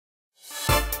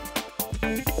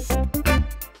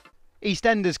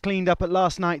Eastenders cleaned up at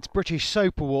last night's British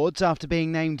Soap Awards after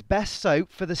being named Best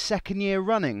Soap for the second year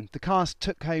running. The cast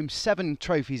took home 7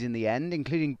 trophies in the end,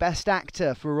 including Best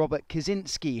Actor for Robert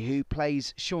Kaczynski, who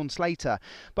plays Sean Slater.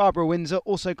 Barbara Windsor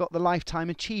also got the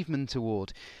Lifetime Achievement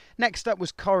Award. Next up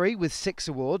was Corrie with 6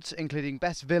 awards, including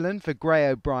Best Villain for Gray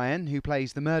O'Brien, who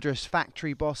plays the murderous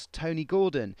factory boss Tony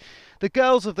Gordon. The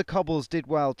girls of the Cobbles did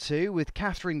well too, with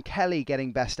Catherine Kelly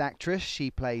getting Best Actress,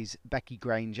 she plays Becky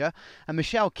Granger, and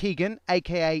Michelle Keegan,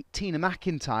 aka Tina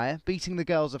McIntyre, beating the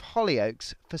girls of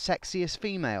Hollyoaks for Sexiest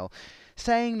Female.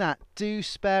 Saying that, do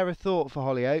spare a thought for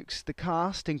Hollyoaks. The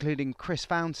cast, including Chris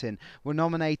Fountain, were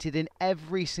nominated in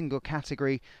every single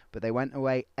category, but they went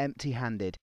away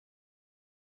empty-handed.